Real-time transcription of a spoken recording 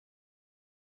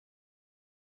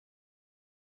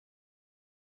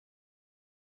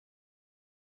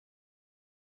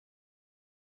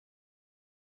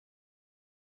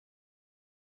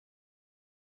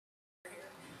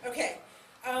Okay.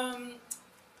 I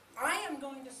am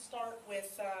going to start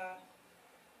with, this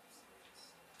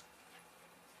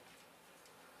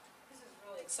is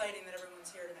really exciting that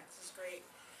everyone's here tonight. This is great.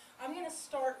 I'm going to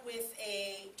start with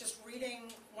just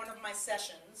reading one of my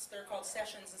sessions. They're called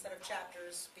sessions instead of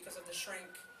chapters because of the shrink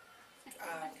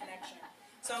connection.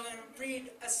 So I'm going to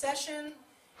read a session,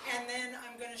 and then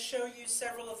I'm going to show you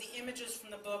several of the images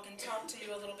from the book and talk to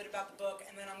you a little bit about the book,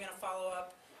 and then I'm going to follow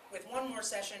up with one more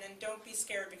session, and don't be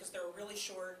scared because they're really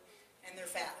short and they're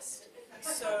fast.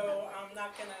 So I'm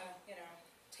not going to,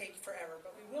 take forever,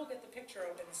 but we will get the picture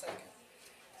up in a second.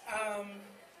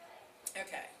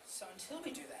 Okay, so until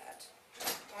we do that,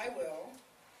 what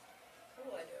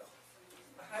will I do?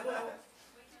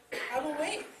 I will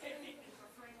wait.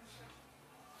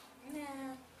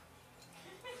 Nah.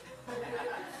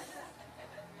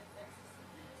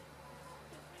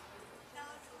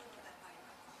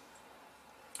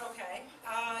 Okay,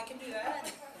 I can do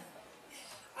that.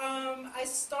 I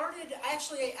started,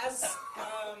 actually, as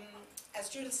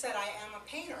Judith said, I am a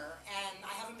painter, and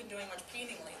I haven't been doing much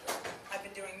painting lately. I've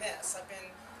been doing this. I've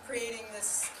been creating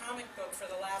this comic book for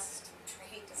the last, I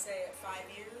hate to say it, 5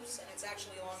 years, and it's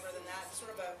actually longer than that. It's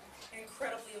sort of an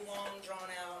incredibly long,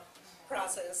 drawn-out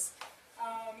process.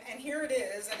 And here it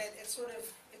is, and it's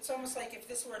almost like if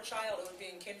this were a child, it would be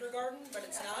in kindergarten, but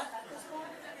it's not at this point.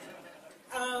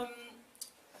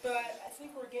 But I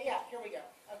think yeah, here we go.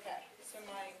 Okay, so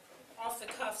my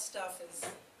off-the-cuff stuff is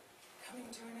coming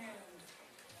to an end.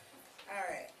 All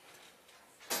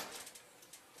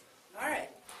right.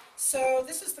 So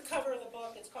this is the cover of the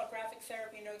book. It's called Graphic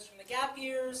Therapy Notes from the Gap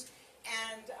Years.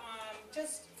 And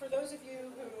just for those of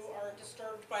you who are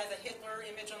disturbed by the Hitler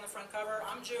image on the front cover,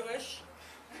 I'm Jewish,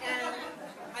 and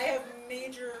I have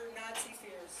major Nazi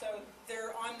fears. So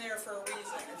they're on there for a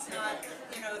reason. It's not,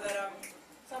 that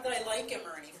it's not that I like him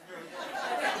or anything.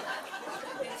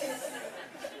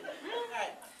 All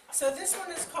right. So this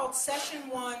one is called Session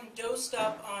 1, Dosed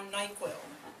Up on NyQuil.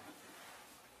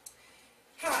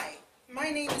 Hi, my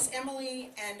name is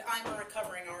Emily, and I'm a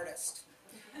recovering artist.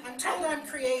 I'm told I'm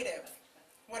creative,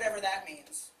 whatever that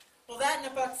means. Well, that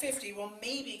and $1.50 will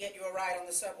maybe get you a ride on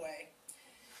the subway.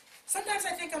 Sometimes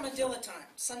I think I'm a dilettante.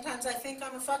 Sometimes I think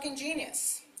I'm a fucking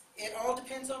genius. It all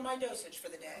depends on my dosage for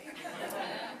the day.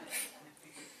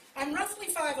 I'm roughly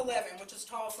 5'11", which is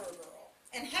tall for a girl,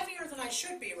 and heavier than I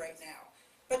should be right now.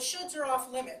 But shoulds are off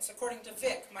limits, according to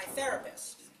Vic, my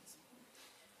therapist.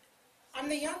 I'm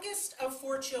the youngest of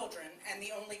 4 children and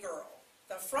the only girl.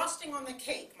 The frosting on the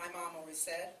cake, my mom always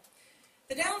said.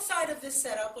 The downside of this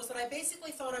setup was that I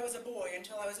basically thought I was a boy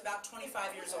until I was about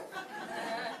 25 years old.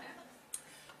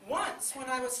 Once, when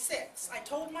I was 6, I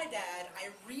told my dad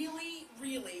I really,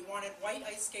 really wanted white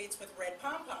ice skates with red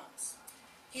pom-poms.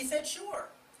 He said, sure.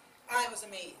 I was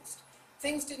amazed.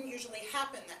 Things didn't usually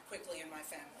happen that quickly in my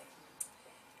family.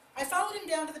 I followed him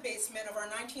down to the basement of our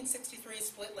 1963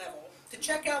 split level to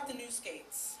check out the new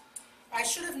skates. I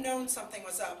should have known something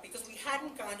was up because we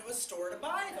hadn't gone to a store to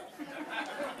buy them.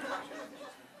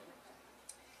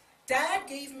 Dad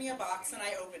gave me a box and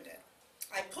I opened it.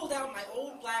 I pulled out my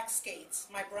old black skates,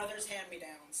 my brother's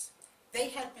hand-me-downs. They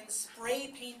had been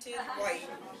spray painted white.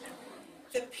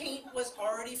 The paint was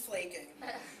already flaking.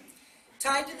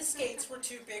 Tied to the skates were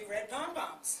 2 big red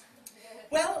pom-poms.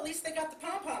 Well, at least they got the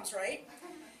pom-poms right.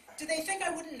 Did they think I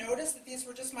wouldn't notice that these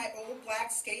were just my old black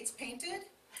skates painted?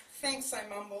 Thanks, I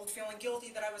mumbled, feeling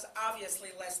guilty that I was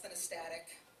obviously less than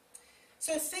ecstatic.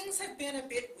 So things have been a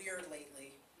bit weird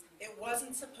lately. It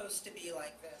wasn't supposed to be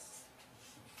like this.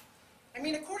 I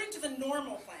mean, according to the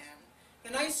normal plan, the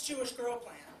nice Jewish girl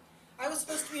plan, I was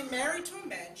supposed to be married to a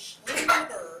mensch, living in the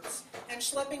burbs, and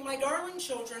schlepping my darling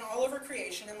children all over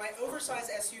creation in my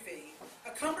oversized SUV,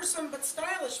 a cumbersome but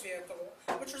stylish vehicle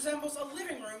which resembles a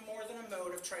living room more than a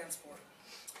mode of transport.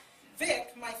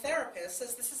 Vic, my therapist,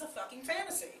 says this is a fucking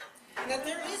fantasy, and that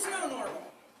there is no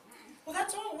normal. Well,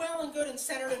 that's all well and good and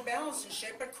centered and balanced and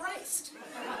shit, but Christ.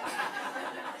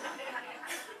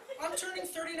 I'm turning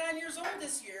 39 years old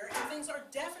this year, and things are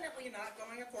definitely not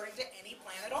going according to any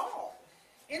plan at all.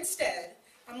 Instead,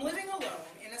 I'm living alone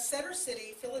in a Center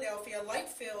City, Philadelphia,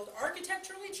 light-filled,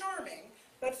 architecturally charming,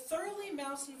 but thoroughly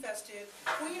mouse-infested,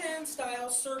 Queen Anne-style,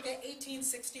 circa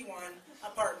 1861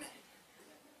 apartment.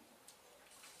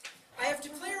 I have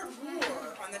declared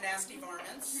war on the nasty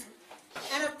varmints,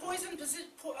 and have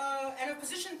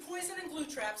positioned poison and glue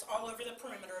traps all over the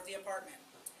perimeter of the apartment.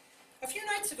 A few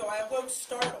nights ago, I awoke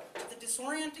startled at the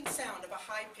disorienting sound of a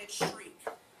high-pitched shriek.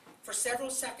 For several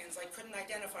seconds, I couldn't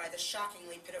identify the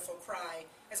shockingly pitiful cry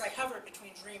as I hovered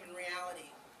between dream and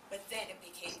reality, but then it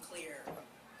became clear.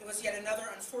 It was yet another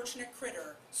unfortunate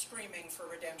critter screaming for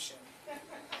redemption.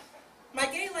 My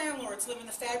gay landlords live in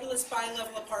the fabulous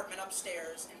bi-level apartment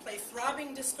upstairs and play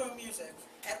throbbing disco music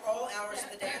at all hours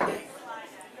of the day and night.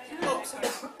 Oh, sorry.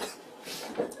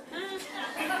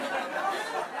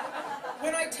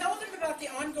 When I tell them about the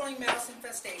ongoing mouse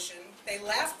infestation, they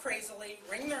laugh crazily,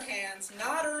 wring their hands,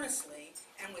 nod earnestly,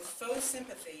 and with faux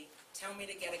sympathy, tell me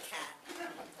to get a cat.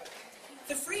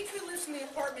 The freak who lives in the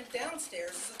apartment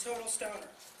downstairs is a total stoner.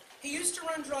 He used to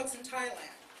run drugs in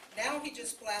Thailand. Now he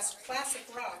just blasts classic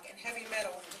rock and heavy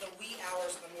metal into the wee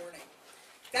hours of the morning.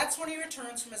 That's when he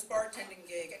returns from his bartending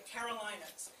gig at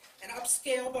Carolina's, an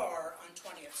upscale bar on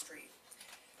 20th Street.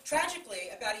 Tragically,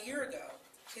 about a year ago,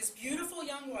 his beautiful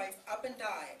young wife up and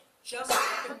died, just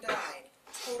up and died,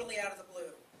 totally out of the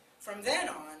blue. From then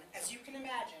on, as you can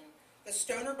imagine, the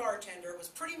stoner bartender was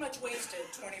pretty much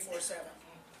wasted 24/7.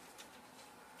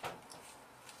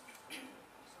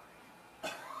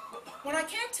 When I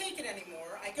can't take it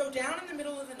anymore, I go down in the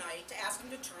middle of the night to ask him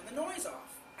to turn the noise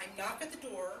off. I knock at the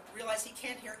door, realize he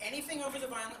can't hear anything over the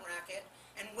violent racket,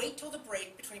 and wait till the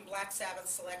break between Black Sabbath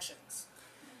selections.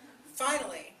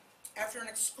 Finally, after an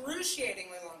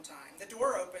excruciatingly long time, the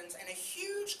door opens and a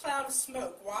huge cloud of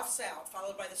smoke wafts out,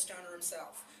 followed by the stoner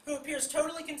himself, who appears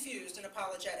totally confused and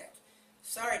apologetic.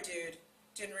 "Sorry, dude.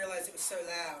 Didn't realize it was so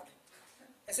loud."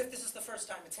 As if this is the first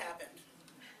time it's happened.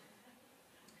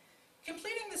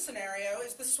 Completing the scenario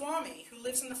is the Swami, who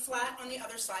lives in the flat on the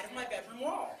other side of my bedroom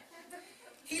wall.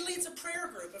 He leads a prayer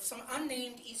group of some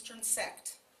unnamed Eastern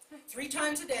sect. 3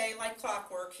 times a day, like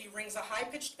clockwork, he rings a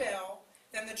high-pitched bell,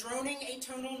 then the droning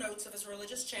atonal notes of his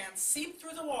religious chants seep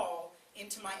through the wall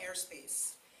into my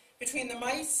airspace. Between the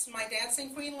mice, my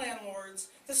dancing queen landlords,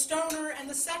 the stoner, and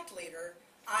the sect leader,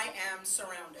 I am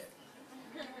surrounded.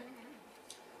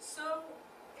 So,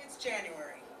 it's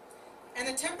January, and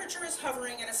the temperature is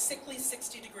hovering at a sickly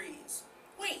 60 degrees.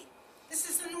 Wait, this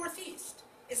is the Northeast.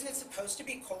 Isn't it supposed to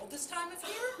be cold this time of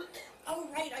year? Oh,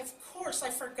 right, of course, I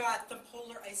forgot the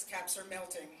polar ice caps are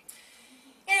melting.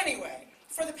 Anyway,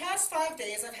 for the past 5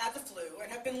 days, I've had the flu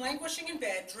and have been languishing in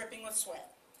bed, dripping with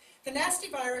sweat. The nasty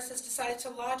virus has decided to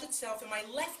lodge itself in my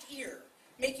left ear,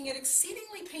 making it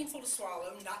exceedingly painful to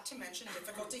swallow, not to mention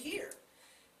difficult to hear.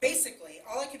 Basically,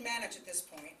 all I could manage at this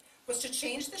point was to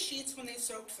change the sheets when they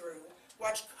soaked through,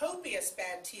 watch copious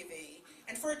bad TV,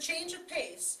 and for a change of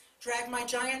pace, drag my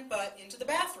giant butt into the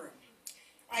bathroom.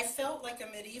 I felt like a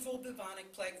medieval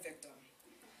bubonic plague victim.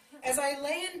 As I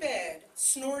lay in bed,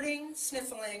 snorting,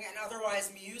 sniffling, and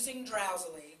otherwise musing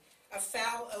drowsily, a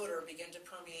foul odor began to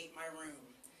permeate my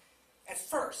room. At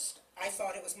first, I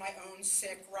thought it was my own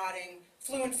sick, rotting,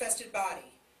 flu-infested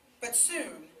body. But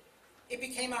soon, it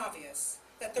became obvious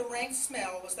that the rank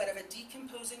smell was that of a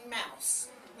decomposing mouse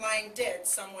lying dead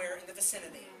somewhere in the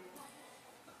vicinity.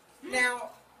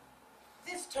 Now,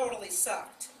 this totally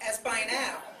sucked, as by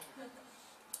now,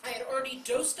 I had already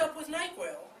dosed up with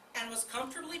NyQuil and was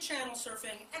comfortably channel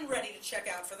surfing and ready to check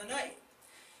out for the night.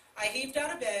 I heaved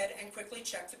out of bed and quickly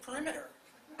checked the perimeter.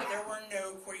 There were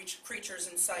no creatures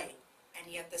in sight,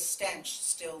 and yet the stench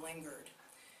still lingered.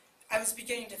 I was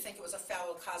beginning to think it was a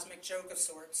foul cosmic joke of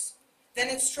sorts. Then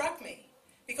it struck me.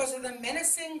 Because of the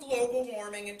menacing global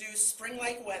warming-induced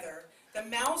spring-like weather, the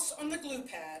mouse on the glue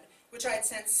pad, which I had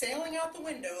sent sailing out the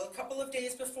window a couple of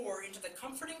days before into the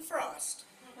comforting frost,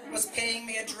 was paying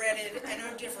me a dreaded and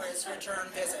odoriferous return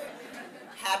visit.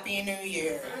 Happy New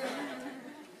Year.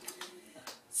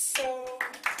 So,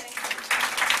 thank you.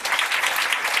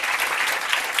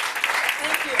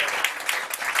 Thank you.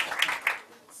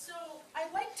 So,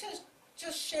 I'd like to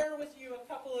just share with you a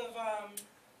couple of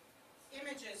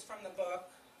images from the book,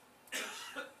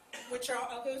 which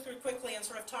I'll go through quickly and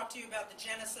sort of talk to you about the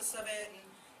genesis of it and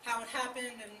how it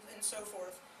happened and so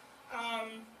forth.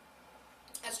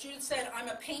 As Judith said, I'm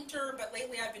a painter, but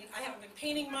lately I haven't been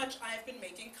painting much. I've been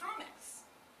making comics.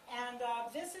 And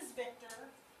this is Victor,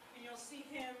 and you'll see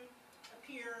him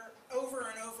appear over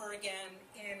and over again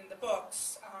in the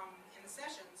books, in the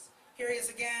sessions. Here he is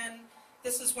again.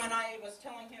 This is when I was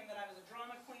telling him that I was a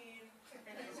drama queen,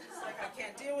 and he was just like, I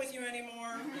can't deal with you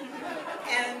anymore.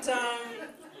 And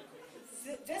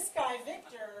this guy,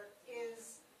 Victor,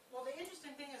 is, well, the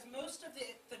interesting thing is most of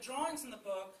the drawings in the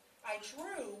book I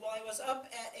drew while I was up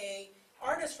at a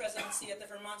artist residency at the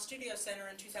Vermont Studio Center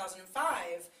in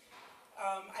 2005.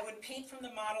 I would paint from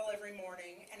the model every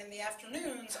morning, and in the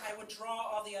afternoons I would draw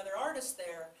all the other artists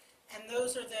there, and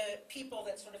those are the people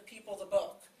that sort of people the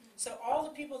book. So all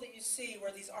the people that you see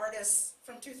were these artists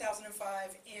from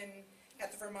 2005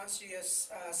 at the Vermont Studio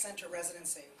Center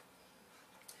residency.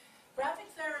 Graphic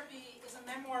Therapy is a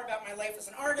memoir about my life as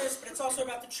an artist, but it's also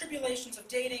about the tribulations of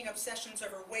dating, obsessions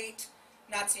over weight,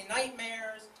 Nazi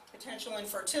nightmares, potential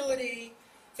infertility,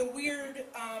 the weird,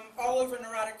 all-over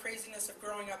neurotic craziness of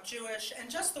growing up Jewish, and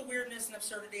just the weirdness and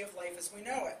absurdity of life as we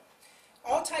know it,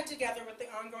 all tied together with the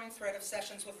ongoing thread of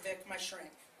sessions with Vic, my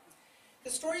shrink. The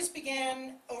stories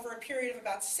began over a period of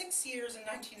about 6 years in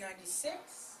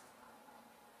 1996.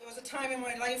 It was a time in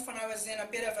my life when I was in a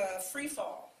bit of a free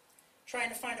fall, trying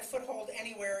to find a foothold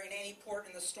anywhere in any port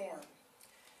in the storm.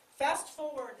 Fast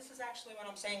forward, this is actually when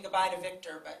I'm saying goodbye to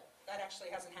Victor, but that actually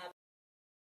hasn't happened.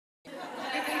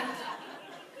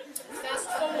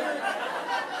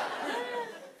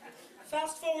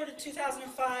 Fast forward to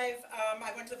 2005,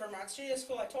 I went to the Vermont Studio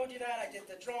School, I told you that, I did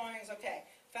the drawings, okay.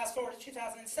 Fast forward to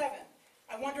 2007.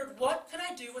 I wondered, what could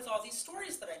I do with all these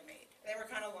stories that I'd made? They were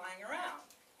kind of lying around,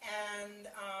 and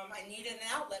I needed an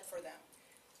outlet for them.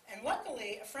 And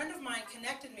luckily, a friend of mine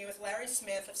connected me with Larry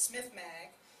Smith of Smith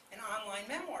Mag, an online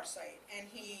memoir site, and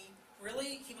he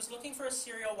was looking for a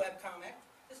serial webcomic.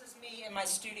 This is me in my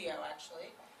studio,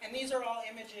 actually, and these are all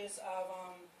images of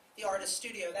the artist's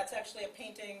studio. That's actually a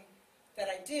painting that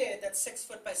I did that's 6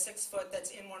 foot by 6 foot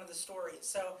that's in one of the stories.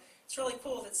 So it's really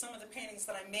cool that some of the paintings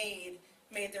that I made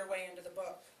their way into the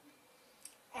book.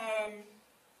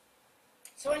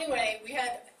 So anyway,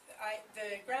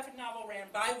 the graphic novel ran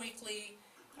bi-weekly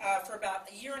for about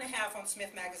a year and a half on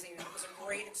Smith Magazine, and it was a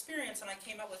great experience, and I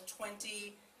came up with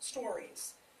 20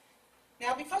 stories.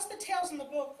 Now, because the tales in the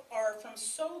book are from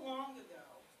so long ago,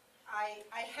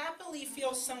 I happily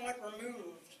feel somewhat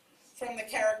removed from the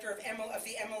character of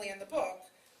the Emily in the book,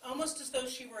 almost as though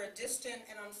she were a distant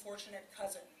and unfortunate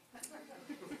cousin.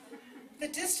 The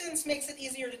distance makes it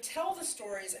easier to tell the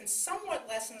stories and somewhat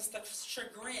lessens the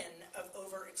chagrin of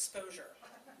overexposure.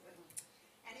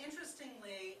 And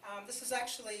interestingly, this is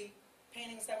actually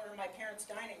paintings that were in my parents'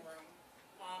 dining room,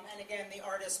 and again, the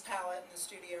artist's palette in the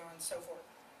studio and so forth.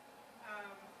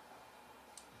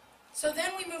 So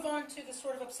then we move on to the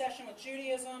sort of obsession with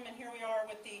Judaism, and here we are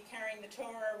with the carrying the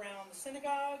Torah around the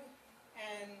synagogue,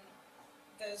 and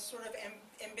the sort of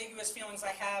ambiguous feelings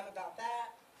I have about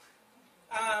that.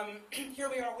 Here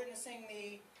we are witnessing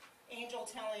the angel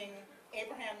telling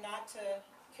Abraham not to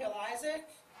kill Isaac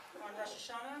on Rosh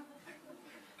Hashanah.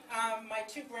 My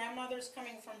 2 grandmothers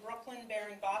coming from Brooklyn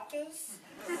bearing babkas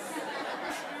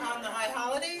on the high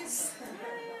holidays,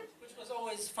 which was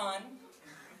always fun.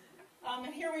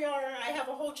 And here we are, I have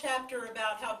a whole chapter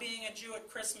about how being a Jew at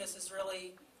Christmas is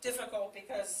really difficult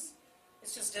because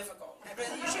it's just difficult. But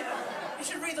you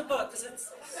should read the book because it's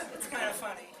kind of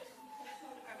funny.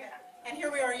 Okay. And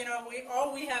here we are,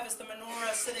 all we have is the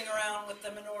menorah sitting around with the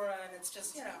menorah, and it's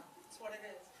just, it's what it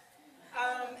is.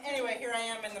 Anyway, here I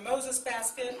am in the Moses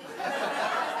basket.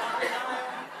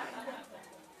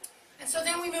 And so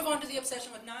then we move on to the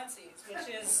obsession with Nazis, which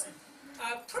is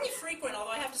pretty frequent,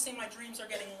 although I have to say my dreams are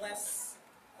getting less,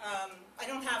 I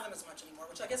don't have them as much anymore,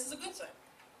 which I guess is a good thing.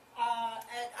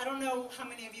 I don't know how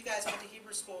many of you guys went to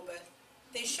Hebrew school, but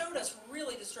they showed us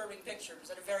really disturbing pictures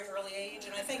at a very early age,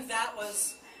 and I think that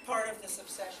was part of this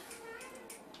obsession.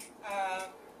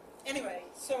 Anyway,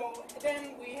 so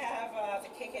then we have the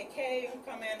KKK who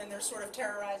come in and they're sort of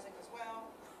terrorizing as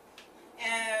well,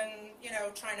 and,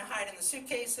 trying to hide in the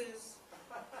suitcases.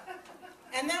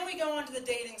 And then we go on to the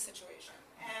dating situation.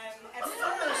 And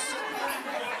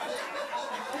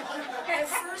at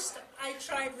first I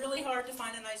tried really hard to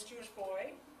find a nice Jewish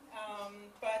boy,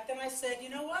 but then I said, you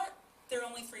know what? They're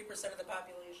only 3% of the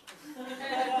population.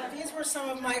 These were some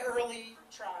of my early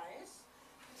tries.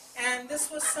 And this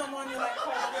was someone who I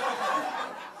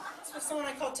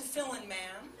called Tefillin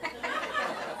Man,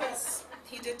 because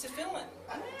he did tefillin.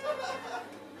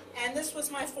 And this was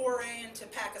my foray into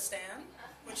Pakistan,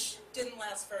 which didn't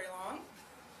last very long.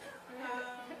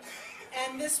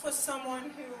 And this was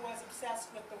someone who was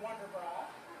obsessed with the Wonder Bra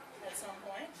at some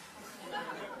point.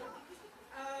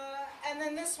 And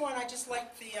then this one, I just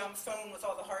liked the phone with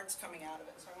all the hearts coming out of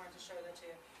it, so I wanted to show that to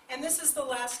you. And this is the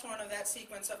last one of that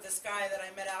sequence of this guy that I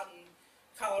met out in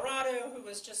Colorado who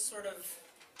was just sort of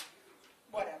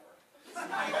whatever.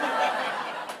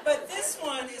 But this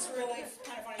one is really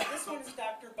kind of funny. This one is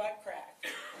Dr. Buttcrack,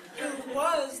 who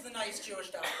was the nice Jewish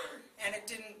doctor, and it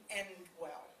didn't end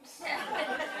well.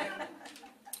 And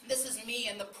this is me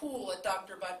in the pool at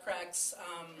Dr. Buttcrack's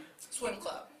swim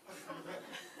club.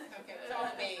 Okay, with all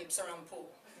the babes around the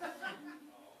pool.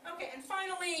 Okay, and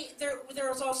finally, there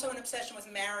was also an obsession with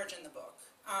marriage in the book.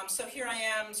 So here I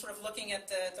am sort of looking at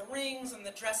the rings and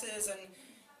the dresses, and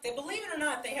they, believe it or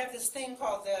not, they have this thing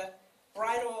called the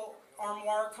Bridal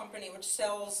Armoire Company, which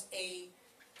sells a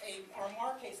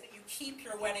armoire case that you keep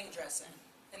your wedding dress in.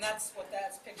 And that's what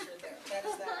that's pictured there. That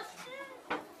is that.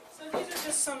 So these are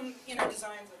just some,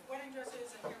 designs of wedding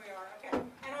dresses, and here we are. Okay.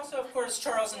 And also, of course,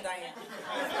 Charles and Diane.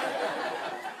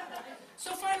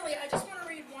 So finally, I just want to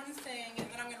read one thing, and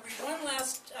then I'm going to read one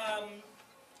last,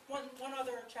 one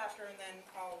other chapter, and then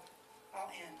I'll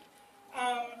end.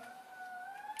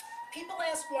 People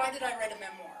ask, why did I write a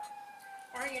memoir?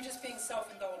 Aren't you just being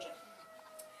self-indulgent?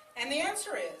 And the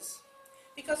answer is,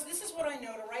 because this is what I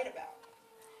know to write about.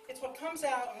 It's what comes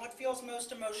out and what feels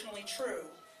most emotionally true,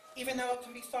 even though it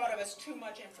can be thought of as too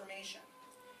much information.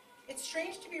 It's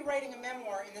strange to be writing a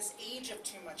memoir in this age of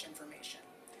too much information.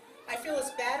 I feel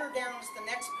as battered down as the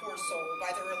next poor soul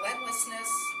by the relentlessness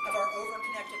of our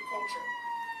over-connected culture.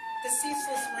 The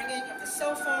ceaseless ringing of the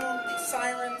cell phone, the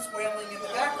sirens wailing in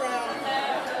the background,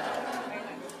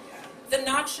 the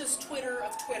noxious Twitter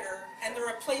of Twitter, and the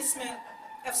replacement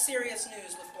of serious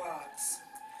news with blogs.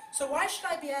 So why should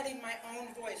I be adding my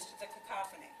own voice to the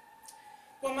cacophony?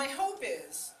 Well, my hope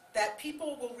is that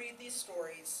people will read these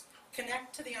stories,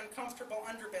 connect to the uncomfortable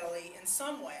underbelly in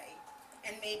some way,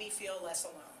 and maybe feel less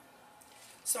alone.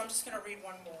 So I'm just going to read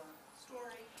one more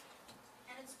story,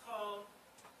 and it's called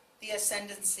The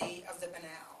Ascendancy of the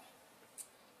Banal.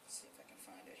 Let's see if I can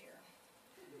find it here.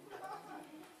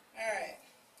 All right,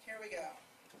 here we go.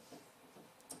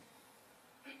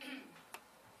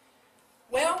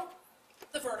 Well,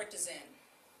 the verdict is in.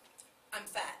 I'm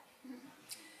fat.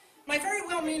 My very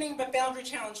well-meaning but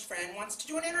boundary-challenged friend wants to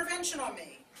do an intervention on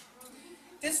me.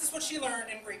 This is what she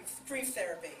learned in grief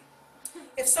therapy.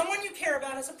 If someone you care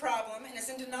about has a problem and is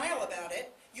in denial about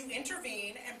it, you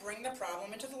intervene and bring the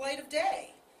problem into the light of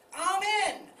day.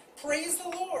 Amen. Praise the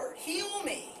Lord. Heal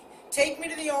me. Take me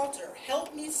to the altar.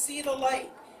 Help me see the light.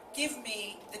 Give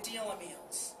me the deal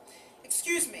meals.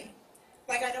 Excuse me.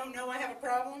 Like I don't know I have a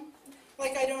problem?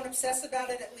 Like I don't obsess about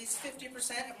it at least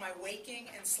 50% of my waking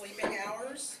and sleeping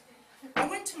hours? I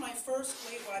went to my first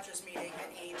Weight Watchers meeting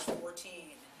at age 14.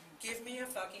 Give me a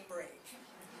fucking break.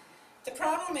 The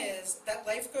problem is that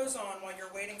life goes on while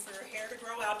you're waiting for your hair to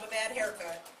grow out of a bad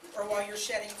haircut or while you're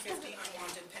shedding 50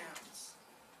 unwanted pounds.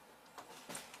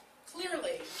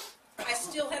 Clearly, I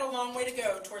still had a long way to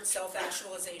go towards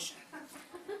self-actualization.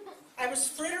 I was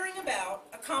frittering about,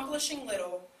 accomplishing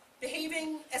little,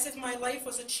 behaving as if my life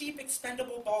was a cheap,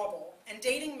 expendable bauble, and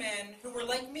dating men who were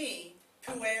like me,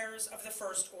 puers of the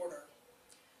first order.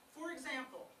 For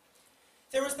example,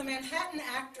 there was the Manhattan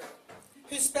actor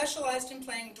who specialized in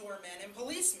playing doormen and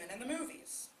policemen in the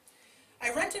movies.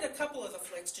 I rented a couple of the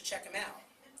flicks to check him out.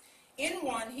 In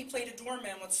one, he played a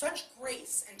doorman with such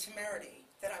grace and temerity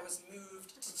that I was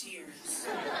moved to tears.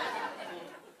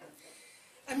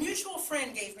 A mutual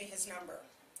friend gave me his number.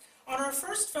 On our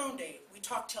first phone date, we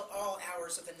talked till all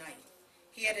hours of the night.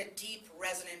 He had a deep,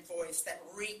 resonant voice that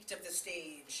reeked of the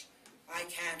stage. I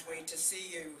can't wait to see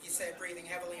you, he said, breathing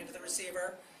heavily into the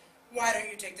receiver. Why don't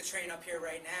you take the train up here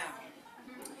right now?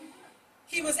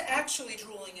 He was actually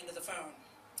drooling into the phone,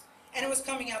 and it was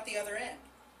coming out the other end.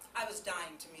 I was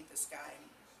dying to meet this guy.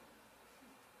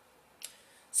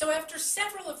 So after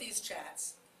several of these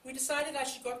chats, we decided I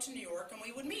should go up to New York and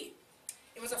we would meet.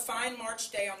 It was a fine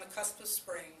March day on the cusp of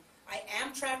spring. I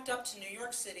Amtrak'd up to New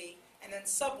York City and then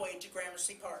subwayed to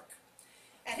Gramercy Park.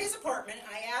 At his apartment,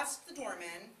 I asked the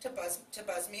doorman to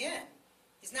buzz me in.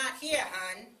 He's not here,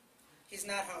 hon. He's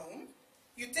not home.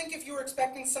 You'd think if you were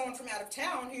expecting someone from out of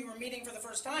town who you were meeting for the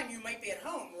first time, you might be at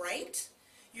home, right?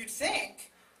 You'd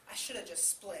think. I should have just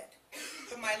split.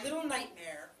 But my little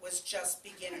nightmare was just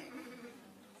beginning.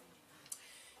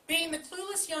 Being the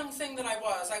clueless young thing that I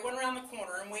was, I went around the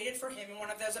corner and waited for him in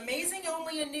one of those amazing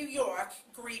only in New York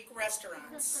Greek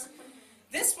restaurants.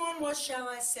 This one was, shall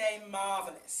I say,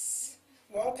 marvelous.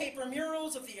 Wallpaper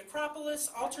murals of the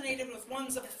Acropolis alternated with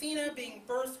ones of Athena being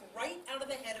birthed right out of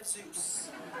the head of Zeus.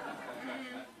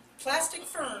 Plastic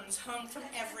ferns hung from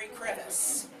every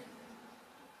crevice.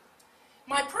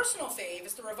 My personal fave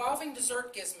is the revolving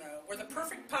dessert gizmo, where the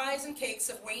perfect pies and cakes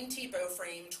of Wayne Thiebaud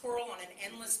frame twirl on an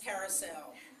endless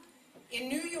carousel. In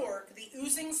New York, the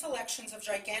oozing selections of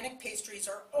gigantic pastries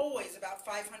are always about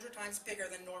 500 times bigger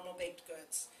than normal baked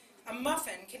goods. A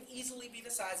muffin can easily be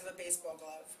the size of a baseball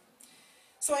glove.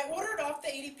 So I ordered off the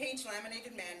 80-page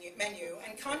laminated menu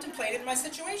and contemplated my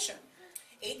situation.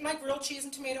 Ate my grilled cheese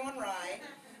and tomato and rye,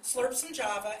 slurped some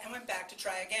Java, and went back to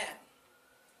try again.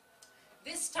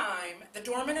 This time, the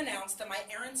doorman announced that my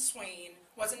errant swain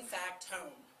was in fact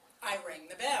home. I rang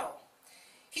the bell.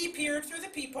 He peered through the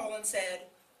peephole and said,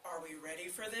 "Are we ready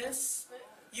for this?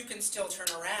 You can still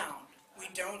turn around. We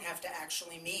don't have to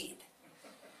actually meet."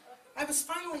 I was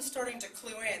finally starting to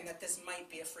clue in that this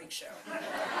might be a freak show.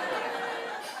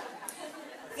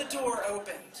 The door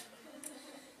opened.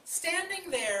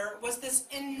 Standing there was this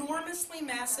enormously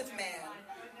massive man.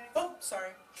 Oh,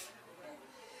 sorry.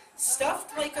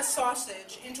 Stuffed like a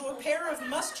sausage into a pair of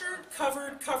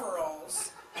mustard-covered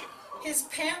coveralls. his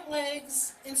pant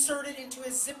legs inserted into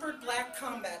his zippered black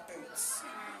combat boots,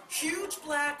 huge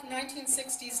black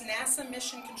 1960s NASA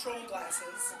mission control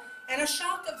glasses, and a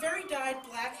shock of very dyed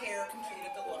black hair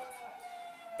completed the look.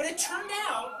 But it turned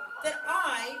out that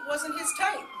I wasn't his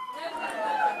type.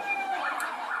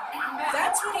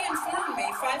 That's what he informed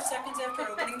me 5 seconds after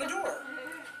opening the door.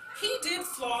 He did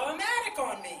flaw-o-matic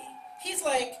on me. He's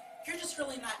like, "You're just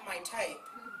really not my type."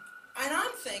 And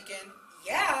I'm thinking,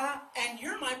 yeah, and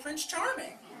you're my Prince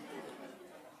Charming.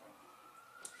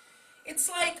 It's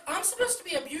like, I'm supposed to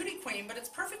be a beauty queen, but it's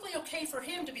perfectly okay for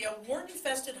him to be a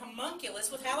wart-infested homunculus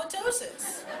with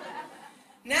halitosis.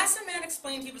 NASA man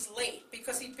explained he was late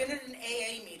because he'd been at an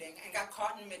AA meeting and got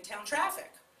caught in midtown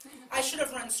traffic. I should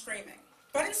have run screaming.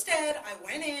 But instead, I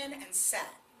went in and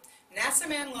sat. NASA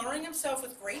man lowering himself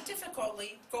with great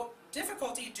difficulty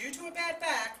due to a bad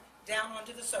back down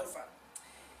onto the sofa.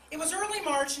 It was early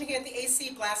March and he had the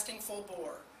AC blasting full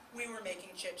bore. We were making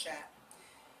chit-chat.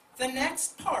 The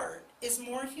next part is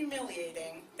more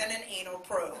humiliating than an anal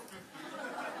probe.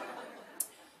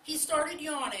 He started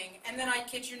yawning, and then, I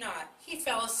kid you not, he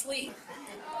fell asleep.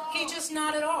 He just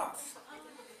nodded off.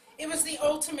 It was the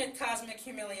ultimate cosmic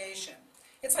humiliation.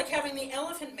 It's like having the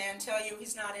elephant man tell you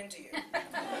he's not into you.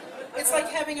 It's like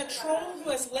having a troll who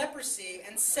has leprosy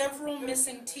and several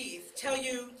missing teeth tell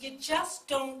you you just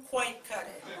don't quite cut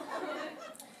it.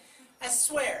 I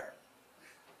swear,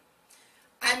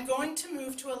 I'm going to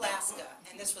move to Alaska,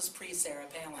 and this was pre-Sarah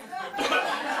Palin,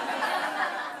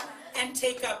 and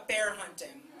take up bear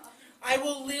hunting. I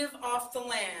will live off the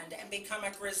land and become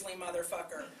a grizzly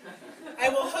motherfucker. I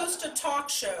will host a talk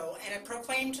show and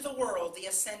proclaim to the world the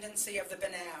ascendancy of the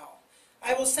banal.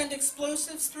 I will send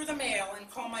explosives through the mail and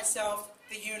call myself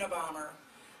the Unabomber.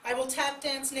 I will tap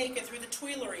dance naked through the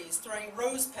Tuileries, throwing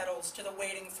rose petals to the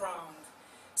waiting throng.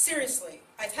 Seriously,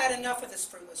 I've had enough of this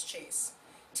fruitless chase.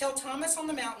 Tell Thomas on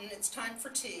the mountain it's time for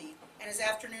tea and his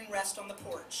afternoon rest on the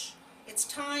porch. It's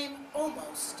time,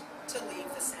 almost, to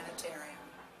leave the sanitarium.